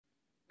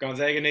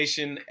Gonzaga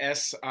Nation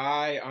SI.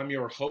 I'm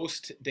your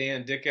host,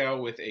 Dan Dickau,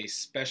 with a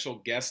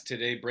special guest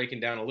today, breaking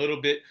down a little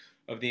bit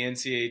of the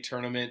NCAA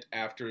tournament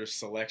after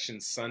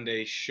Selection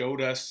Sunday showed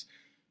us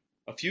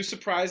a few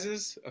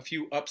surprises, a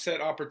few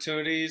upset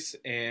opportunities,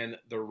 and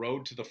the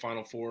road to the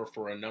Final Four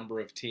for a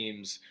number of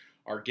teams.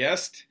 Our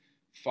guest,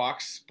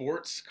 Fox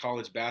Sports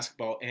college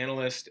basketball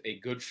analyst, a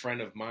good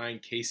friend of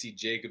mine, Casey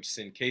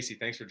Jacobsen. Casey,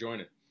 thanks for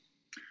joining.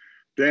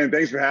 Dan,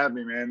 thanks for having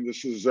me, man.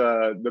 This is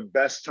the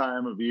best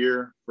time of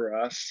year for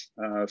us.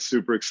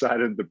 Super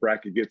excited the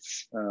bracket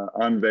gets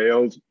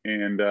unveiled,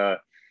 and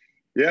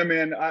yeah,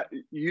 man,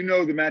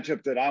 the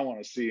matchup that I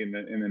want to see in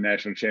the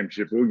national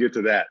championship. We'll get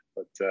to that,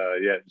 but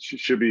yeah, it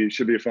should be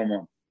a fun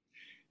one.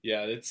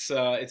 Yeah, it's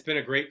been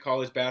a great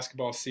college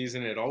basketball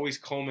season. It always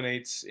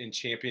culminates in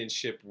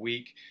championship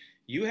week.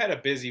 You had a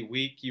busy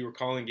week. You were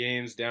calling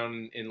games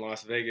down in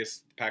Las Vegas,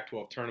 the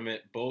Pac-12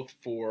 tournament, both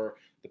for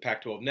the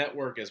Pac-12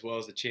 network as well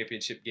as the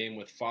championship game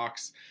with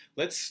Fox.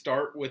 Let's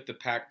start with the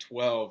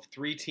Pac-12.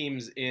 3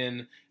 teams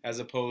in, as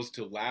opposed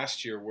to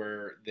last year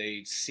where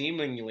they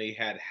seemingly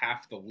had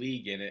half the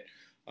league in it.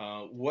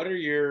 What are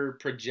your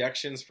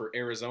projections for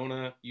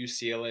Arizona,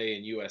 UCLA,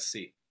 and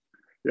USC?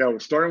 Yeah, we're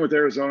starting with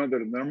Arizona. They're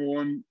the number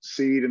 1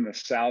 seed in the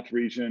South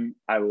region.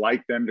 I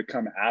like them to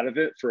come out of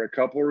it for a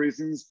couple of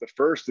reasons. The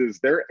first is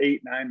their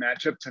 8-9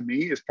 matchup, to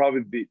me, is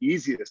probably the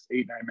easiest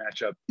 8-9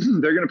 matchup.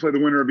 They're going to play the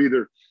winner of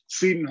either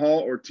Seton Hall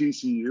or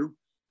TCU.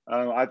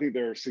 I think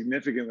they're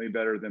significantly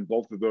better than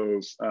both of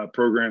those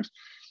programs.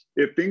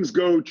 If things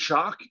go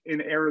chalk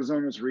in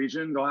Arizona's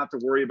region, they'll have to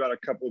worry about a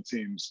couple of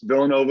teams.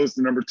 Villanova's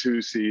the number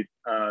 2 seed.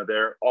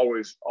 They're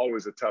always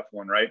a tough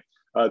one, right?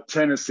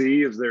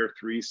 Tennessee is their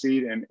 3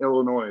 seed, and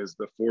Illinois is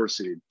the 4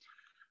 seed.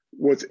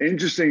 What's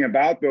interesting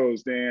about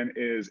those, Dan,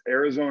 is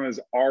Arizona's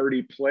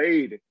already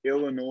played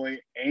Illinois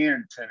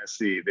and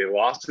Tennessee. They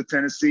lost to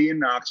Tennessee in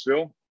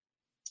Knoxville,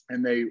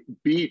 and they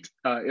beat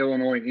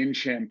Illinois in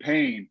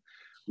Champaign.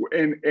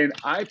 And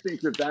I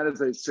think that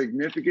is a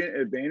significant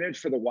advantage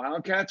for the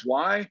Wildcats.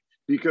 Why?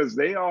 Because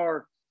they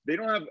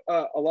don't have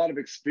a lot of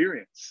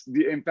experience.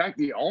 In fact,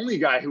 the only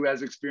guy who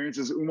has experience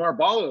is Oumar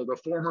Ballo, the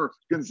former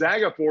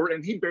Gonzaga forward,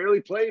 and he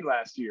barely played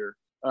last year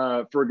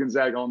for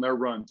Gonzaga on their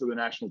run to the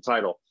national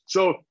title.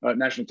 So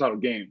national title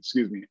game,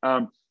 excuse me.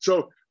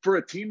 So for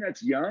a team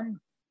that's young,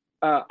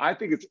 I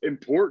think it's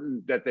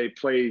important that they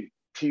play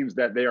teams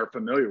that they are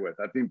familiar with.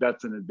 I think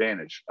that's an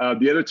advantage.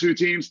 The other 2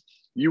 teams,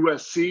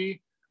 USC,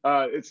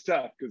 it's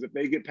tough because if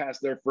they get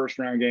past their first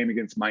round game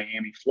against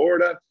Miami,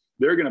 Florida,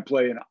 they're going to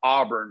play an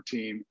Auburn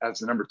team as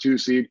the number 2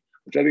 seed,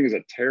 which I think is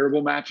a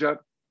terrible matchup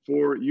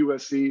for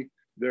USC.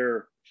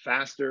 They're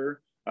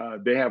faster.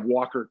 They have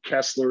Walker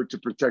Kessler to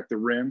protect the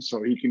rim,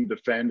 so he can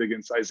defend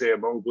against Isaiah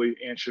Mobley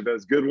and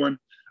Chavez Goodwin.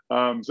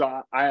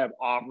 So I have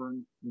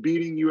Auburn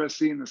beating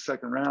USC in the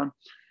second round.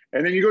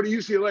 And then you go to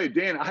UCLA.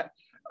 Dan,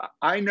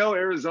 I know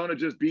Arizona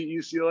just beat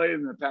UCLA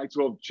in the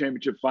Pac-12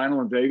 championship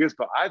final in Vegas,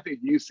 but I think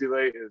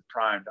UCLA is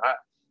primed.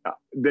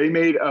 They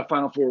made a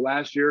Final Four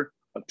last year.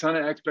 A ton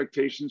of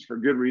expectations for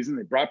good reason.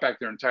 They brought back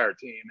their entire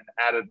team and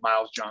added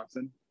Miles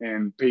Johnson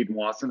and Peyton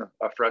Watson,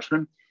 a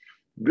freshman.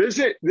 This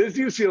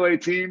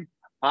UCLA team,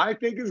 I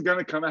think, is going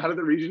to come out of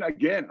the region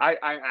again. I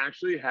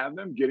actually have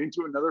them getting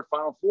to another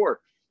Final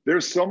Four.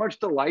 There's so much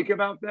to like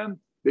about them.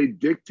 They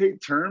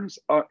dictate terms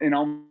in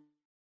all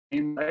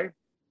way.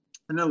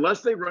 And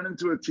unless they run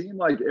into a team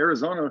like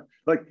Arizona,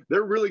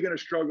 they're really going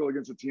to struggle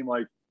against a team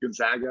like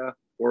Gonzaga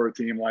or a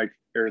team like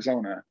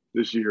Arizona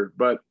this year.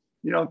 But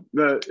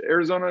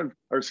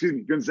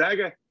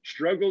Gonzaga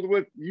struggled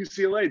with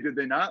UCLA, did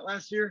they not,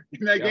 last year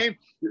in that game?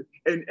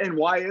 And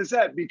why is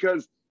that?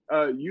 Because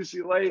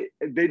UCLA,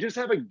 they just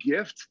have a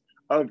gift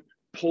of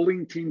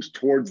pulling teams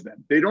towards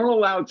them. They don't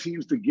allow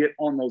teams to get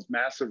on those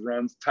massive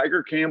runs.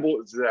 Tiger Campbell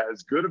is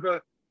as good of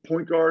a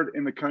point guard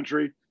in the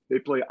country. They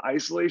play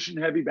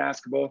isolation-heavy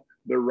basketball.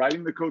 They're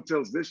riding the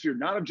coattails this year,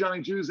 not of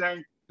Johnny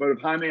Juzang, but of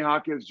Jaime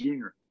Jaquez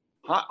Jr.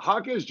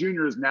 Jaquez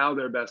Jr. is now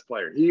their best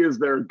player. He is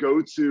their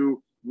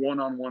go-to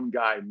one-on-one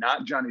guy,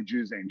 not Johnny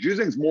Juzang.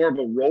 Juzang's more of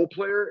a role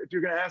player, if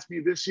you're going to ask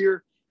me, this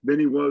year than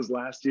he was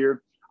last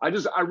year. I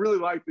really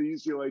like the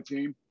UCLA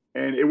team,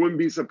 and it wouldn't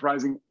be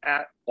surprising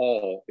at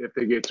all if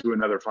they get to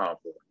another Final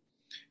Four.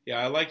 Yeah,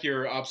 I like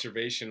your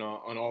observation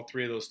on all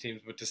 3 of those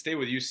teams. But to stay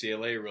with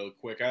UCLA real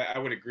quick, I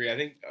would agree. I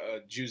think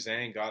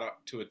Juzang got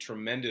up to a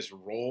tremendous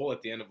role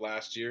at the end of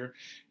last year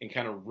and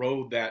kind of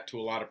rode that to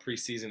a lot of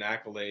preseason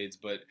accolades.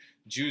 But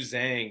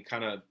Juzang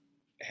kind of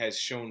has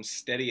shown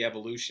steady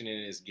evolution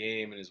in his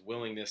game and his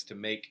willingness to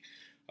make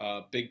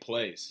big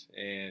plays.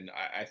 And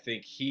I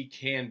think he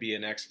can be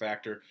an X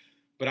factor.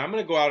 But I'm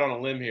going to go out on a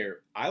limb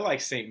here. I like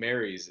St.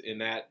 Mary's in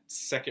that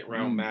second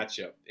round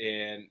matchup.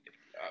 And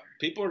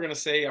people are going to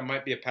say I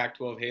might be a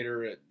Pac-12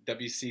 hater, a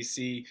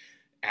WCC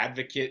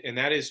advocate. And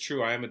that is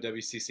true. I am a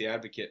WCC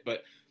advocate.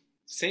 But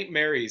St.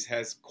 Mary's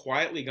has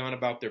quietly gone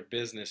about their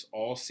business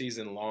all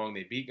season long.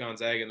 They beat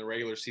Gonzaga in the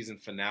regular season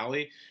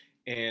finale.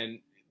 And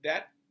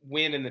that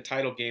win in the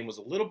title game was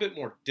a little bit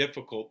more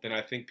difficult than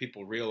I think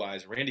people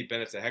realize. Randy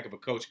Bennett's a heck of a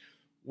coach.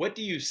 What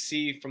do you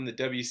see from the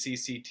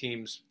WCC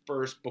teams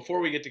first? Before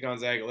we get to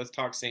Gonzaga, let's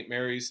talk St.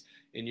 Mary's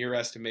in your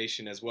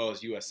estimation as well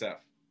as USF.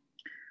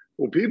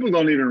 Well, people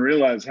don't even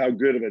realize how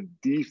good of a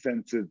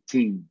defensive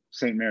team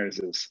St. Mary's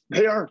is.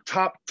 They are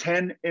top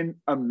 10 in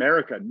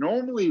America.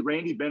 Normally,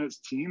 Randy Bennett's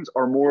teams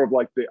are more of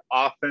like the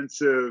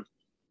offensive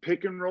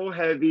pick and roll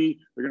heavy.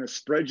 They're going to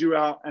spread you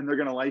out and they're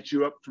going to light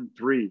you up from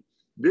three.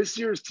 This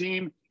year's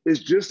team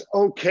is just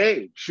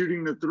okay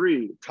shooting the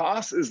three.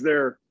 Toss is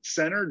their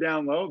center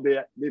down low.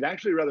 They'd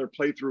actually rather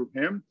play through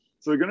him.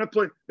 So they're going to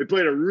play. They play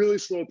at a really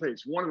slow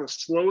pace, one of the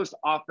slowest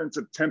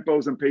offensive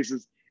tempos and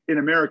paces in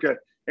America.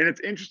 And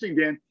it's interesting,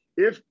 Dan,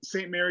 if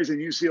St. Mary's and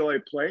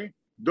UCLA play,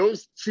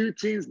 those two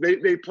teams,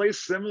 they play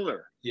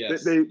similar.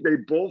 Yes. They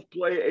both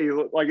play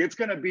like it's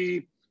going to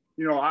be,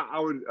 I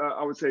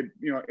would say,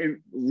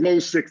 in low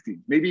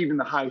 60s, maybe even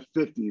the high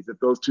 50s if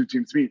those two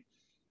teams meet.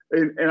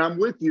 And I'm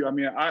with you. I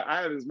mean,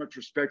 I have as much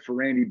respect for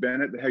Randy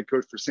Bennett, the head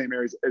coach for St.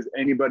 Mary's, as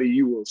anybody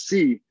you will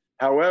see.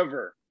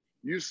 However,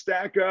 you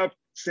stack up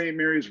St.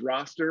 Mary's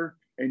roster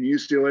and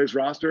UCLA's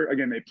roster.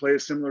 Again, they play a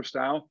similar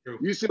style. True.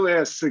 UCLA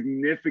has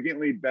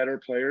significantly better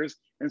players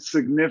and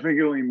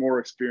significantly more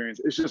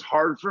experience. It's just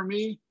hard for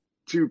me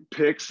to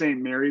pick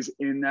St. Mary's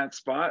in that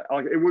spot.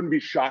 Like, it wouldn't be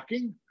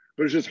shocking,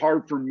 but it's just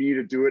hard for me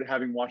to do it,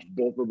 having watched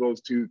both of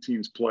those two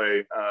teams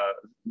play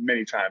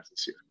many times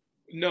this year.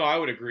 No, I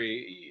would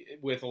agree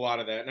with a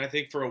lot of that. And I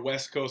think for a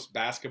West Coast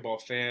basketball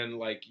fan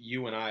like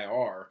you and I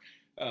are,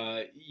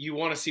 you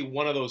want to see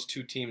one of those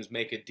two teams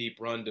make a deep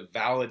run to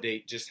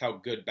validate just how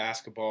good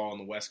basketball on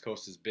the West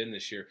Coast has been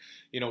this year.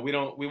 We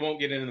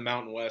won't get into the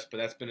Mountain West, but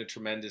that's been a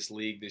tremendous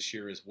league this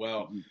year as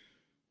well. Mm-hmm.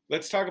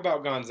 Let's talk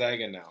about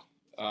Gonzaga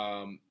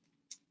now.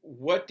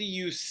 What do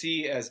you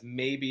see as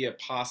maybe a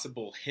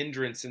possible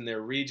hindrance in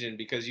their region?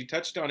 Because you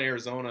touched on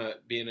Arizona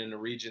being in a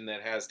region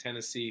that has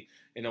Tennessee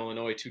and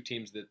Illinois, two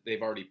teams that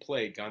they've already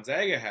played.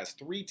 Gonzaga has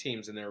three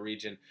teams in their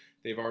region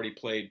they've already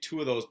played, two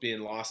of those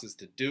being losses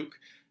to Duke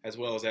as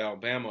well as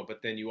Alabama.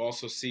 But then you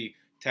also see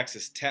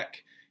Texas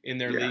Tech in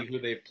their league who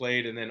they've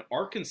played, and then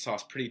Arkansas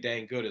is pretty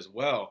dang good as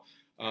well.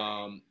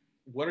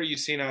 What are you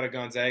seeing out of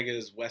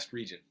Gonzaga's West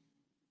region?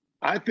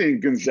 I think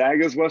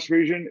Gonzaga's West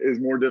region is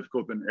more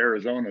difficult than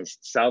Arizona's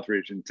South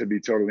region, to be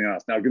totally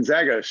honest. Now,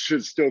 Gonzaga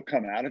should still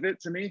come out of it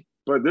to me,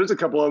 but there's a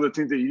couple other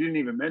teams that you didn't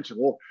even mention.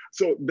 Well,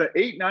 so the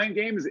 8-9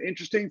 game is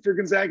interesting for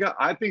Gonzaga.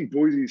 I think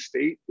Boise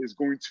State is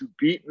going to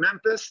beat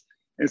Memphis.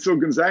 And so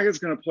Gonzaga is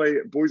going to play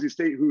Boise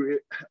State, who,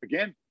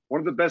 again,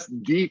 one of the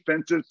best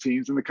defensive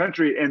teams in the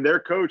country. And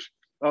their coach,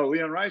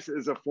 Leon Rice,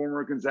 is a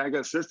former Gonzaga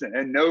assistant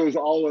and knows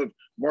all of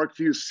Mark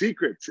Few's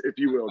secrets, if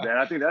you will, Dan.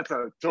 I think that's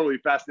a totally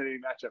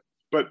fascinating matchup.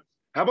 But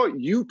how about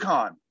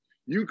UConn?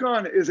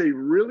 UConn is a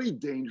really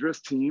dangerous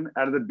team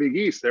out of the Big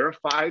East. They're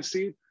a 5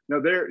 seed. Now,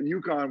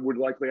 UConn would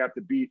likely have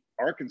to beat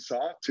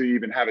Arkansas to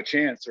even have a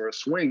chance or a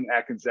swing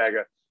at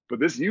Gonzaga. But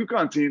this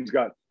UConn team's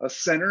got a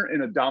center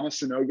in Adama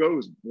Sanogo,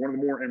 who's one of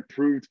the more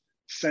improved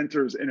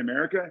centers in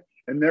America.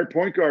 And their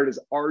point guard is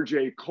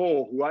RJ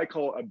Cole, who I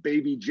call a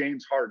baby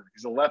James Harden.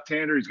 He's a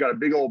left-hander. He's got a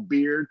big old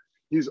beard.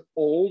 He's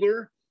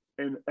older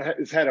and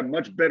has had a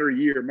much better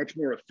year, much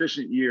more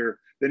efficient year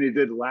than he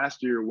did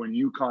last year when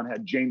UConn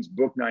had James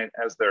Bouknight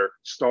as their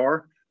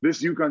star.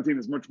 This UConn team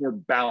is much more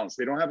balanced.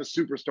 They don't have a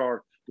superstar,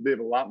 but they have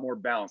a lot more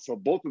balance. So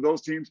both of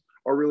those teams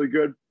are really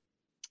good.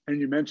 And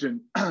you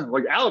mentioned,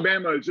 like,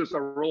 Alabama is just a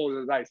roll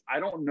of the dice. I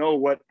don't know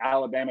what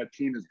Alabama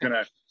team is going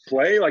to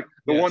play. Like,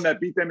 the one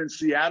that beat them in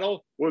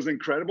Seattle was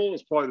incredible.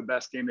 It's probably the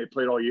best game they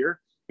played all year.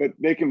 But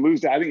they can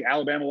lose to, I think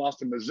Alabama lost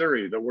to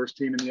Missouri, the worst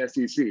team in the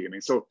SEC. I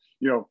mean, so,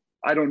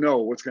 I don't know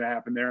what's going to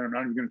happen there. I'm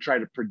not even going to try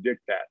to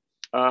predict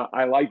that.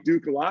 I like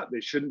Duke a lot. They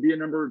shouldn't be a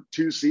number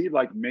 2 seed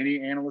like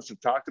many analysts have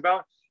talked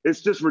about.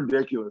 It's just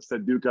ridiculous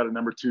that Duke got a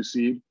number 2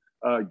 seed.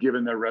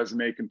 Given their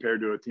resume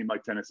compared to a team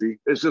like Tennessee.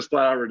 It's just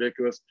flat out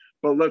ridiculous.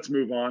 But let's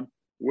move on.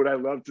 Would I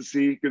love to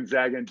see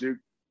Gonzaga and Duke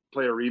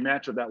play a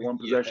rematch of that one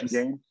possession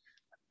game?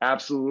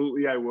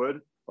 Absolutely, I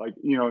would. Like,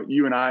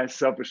 you and I,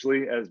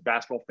 selfishly, as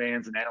basketball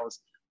fans and analysts,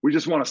 we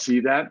just want to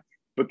see that.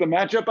 But the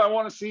matchup I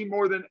want to see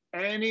more than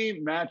any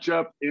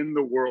matchup in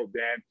the world,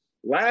 Dan.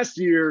 Last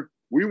year,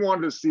 we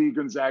wanted to see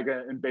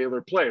Gonzaga and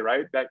Baylor play,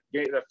 right? That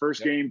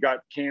first game got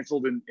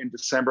canceled in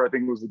December. I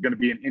think it was going to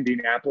be in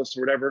Indianapolis or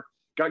whatever.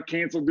 Got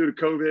canceled due to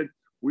COVID.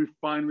 We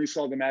finally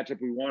saw the matchup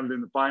we wanted in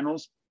the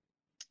finals.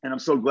 And I'm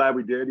so glad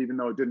we did, even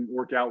though it didn't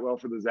work out well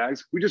for the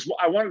Zags.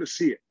 I wanted to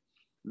see it.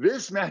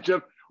 This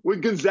matchup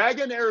with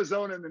Gonzaga and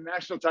Arizona in the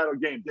national title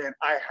game, Dan,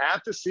 I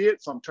have to see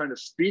it. So I'm trying to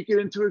speak it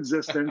into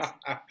existence.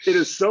 It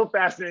is so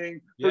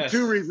fascinating for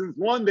two reasons.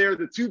 One, they're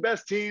the two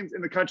best teams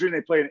in the country and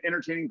they play an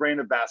entertaining brand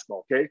of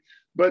basketball. Okay.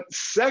 But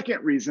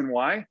second reason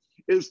why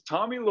is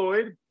Tommy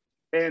Lloyd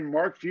and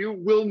Mark Few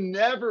will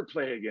never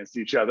play against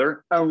each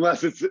other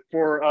unless it's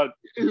for a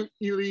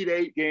Elite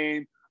Eight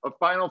game, a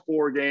Final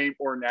Four game,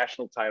 or a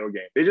national title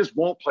game. They just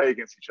won't play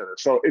against each other.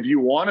 So if you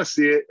want to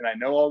see it, and I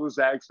know all the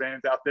Zags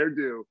fans out there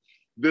do,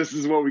 this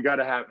is what we got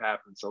to have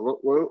happen. So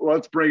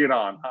let's bring it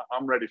on.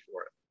 I'm ready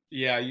for it.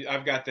 Yeah,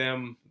 I've got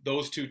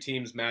those two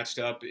teams matched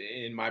up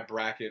in my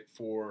bracket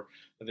for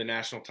the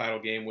national title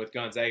game with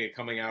Gonzaga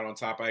coming out on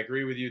top. I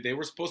agree with you. They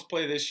were supposed to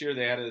play this year.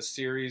 They had a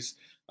series,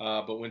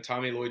 but when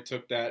Tommy Lloyd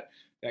took that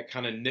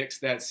kind of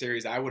nixed that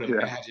series, I would Yeah.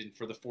 imagine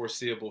for the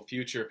foreseeable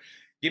future.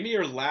 Give me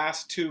your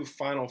last two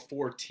Final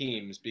Four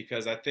teams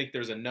because I think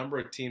there's a number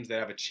of teams that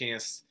have a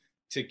chance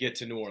to get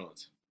to New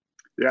Orleans.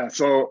 Yeah.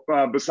 So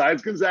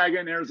besides Gonzaga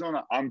and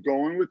Arizona, I'm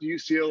going with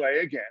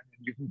UCLA again.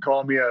 You can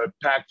call me a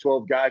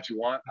Pac-12 guy if you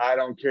want. I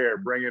don't care.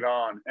 Bring it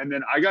on. And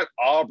then I got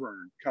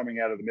Auburn coming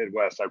out of the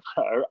Midwest.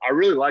 I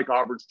really like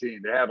Auburn's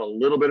team. They have a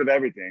little bit of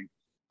everything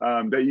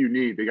that you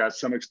need. They got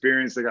some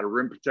experience. They got a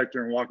rim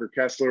protector in Walker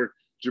Kessler.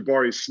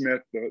 Jabari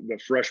Smith, the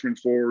freshman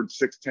forward,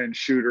 6'10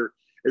 shooter,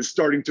 is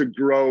starting to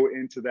grow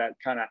into that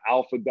kind of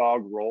alpha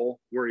dog role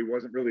where he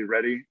wasn't really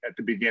ready at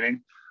the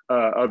beginning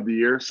of the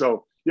year.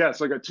 So yeah,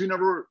 so I got two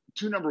number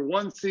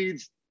one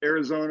seeds,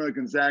 Arizona,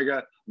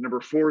 Gonzaga,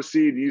 number 4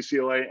 seed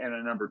UCLA, and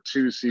a number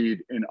 2 seed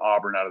in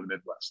Auburn out of the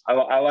Midwest.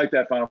 I like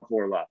that Final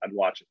Four a lot. I'd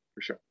watch it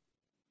for sure.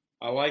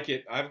 I like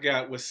it. I've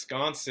got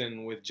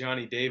Wisconsin with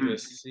Johnny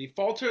Davis. They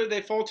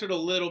faltered a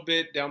little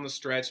bit down the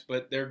stretch,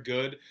 but they're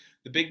good.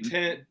 The Big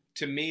Ten,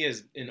 to me,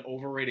 is an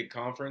overrated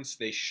conference.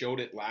 They showed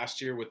it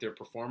last year with their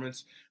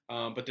performance,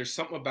 but there's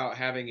something about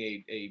having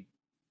a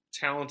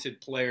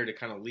talented player to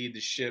kind of lead the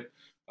ship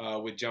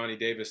with Johnny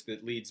Davis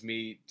that leads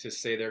me to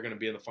say they're going to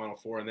be in the Final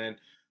Four. And then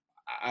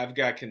I've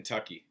got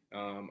Kentucky.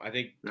 I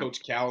think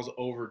Coach Cal's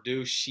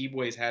overdue.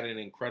 Sheboy's had an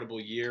incredible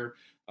year.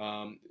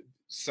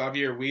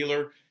 Xavier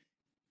Wheeler,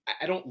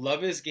 I don't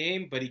love his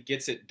game, but he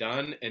gets it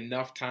done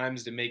enough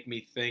times to make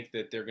me think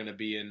that they're going to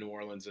be in New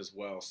Orleans as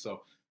well.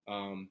 So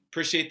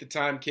appreciate the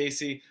time,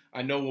 Casey.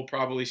 I know we'll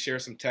probably share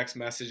some text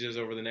messages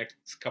over the next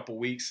couple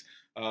weeks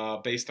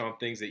based on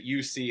things that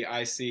you see,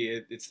 I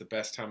see. It's the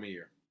best time of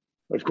year.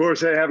 Of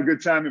course. Hey, have a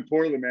good time in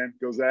Portland, man.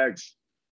 Go Zags.